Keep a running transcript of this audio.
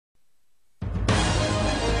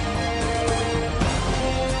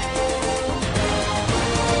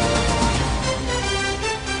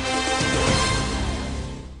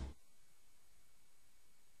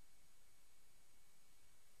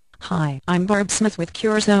Hi, I'm Barb Smith with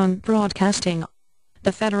CureZone Broadcasting.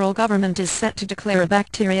 The federal government is set to declare a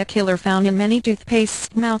bacteria killer found in many toothpastes,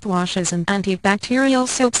 mouthwashes and antibacterial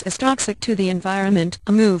soaps as toxic to the environment,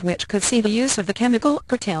 a move which could see the use of the chemical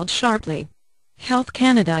curtailed sharply. Health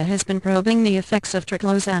Canada has been probing the effects of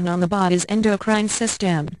triclosan on the body's endocrine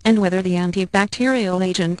system, and whether the antibacterial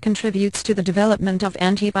agent contributes to the development of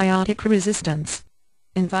antibiotic resistance.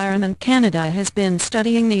 Environment Canada has been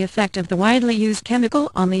studying the effect of the widely used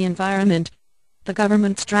chemical on the environment. The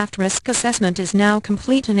government's draft risk assessment is now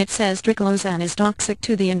complete and it says triclosan is toxic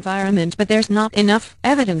to the environment, but there's not enough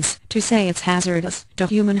evidence to say it's hazardous to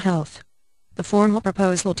human health. The formal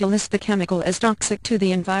proposal to list the chemical as toxic to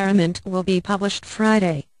the environment will be published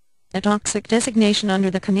Friday. A toxic designation under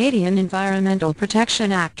the Canadian Environmental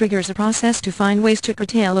Protection Act triggers a process to find ways to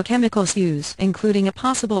curtail a chemical's use, including a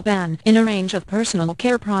possible ban in a range of personal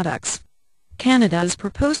care products. Canada's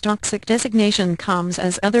proposed toxic designation comes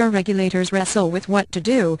as other regulators wrestle with what to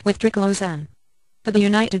do with triclosan. But the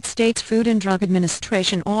United States Food and Drug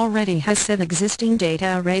Administration already has said existing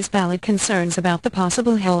data raise valid concerns about the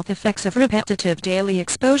possible health effects of repetitive daily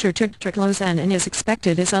exposure to triclosan and is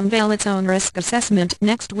expected to unveil its own risk assessment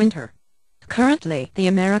next winter. Currently, the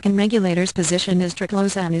American regulator's position is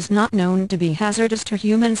triclosan is not known to be hazardous to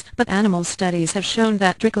humans, but animal studies have shown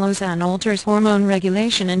that triclosan alters hormone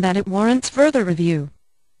regulation and that it warrants further review.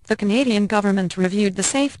 The Canadian government reviewed the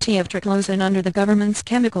safety of triclosan under the government's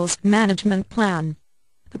Chemicals Management Plan.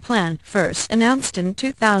 The plan, first announced in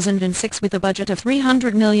 2006 with a budget of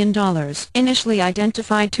 $300 million, initially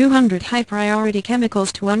identified 200 high-priority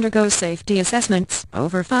chemicals to undergo safety assessments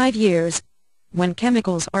over 5 years. When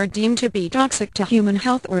chemicals are deemed to be toxic to human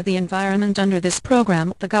health or the environment under this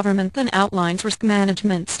program, the government then outlines risk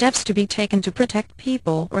management steps to be taken to protect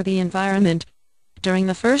people or the environment. During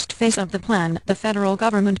the first phase of the plan, the federal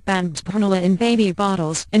government banned bisphenol in baby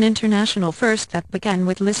bottles, an international first that began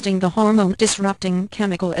with listing the hormone-disrupting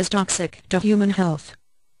chemical as toxic to human health.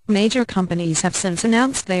 Major companies have since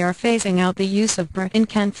announced they are phasing out the use of BR in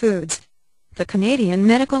canned foods. The Canadian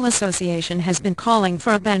Medical Association has been calling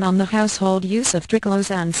for a ban on the household use of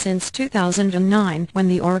triclosan since 2009, when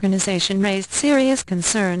the organization raised serious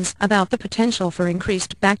concerns about the potential for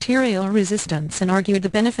increased bacterial resistance and argued the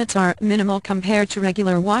benefits are minimal compared to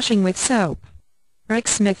regular washing with soap. Rick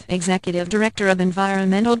Smith, Executive Director of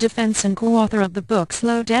Environmental Defense and co-author of the book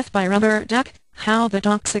Slow Death by Rubber Duck, How the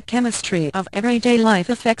Toxic Chemistry of Everyday Life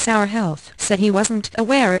Affects Our Health, said he wasn't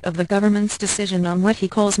aware of the government's decision on what he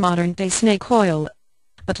calls modern-day snake oil.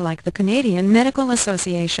 But like the Canadian Medical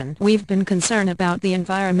Association, we've been concerned about the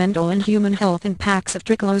environmental and human health impacts of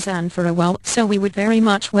triclosan for a while, so we would very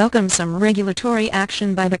much welcome some regulatory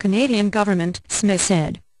action by the Canadian government, Smith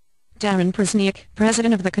said. Darren Prusniak,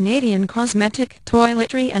 president of the Canadian Cosmetic,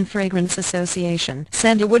 Toiletry and Fragrance Association,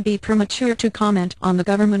 said it would be premature to comment on the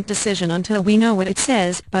government decision until we know what it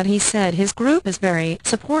says, but he said his group is very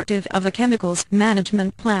supportive of the Chemicals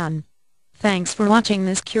Management Plan. Thanks for watching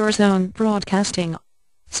this CureZone Broadcasting.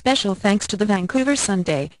 Special thanks to the Vancouver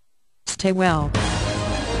Sunday. Stay well.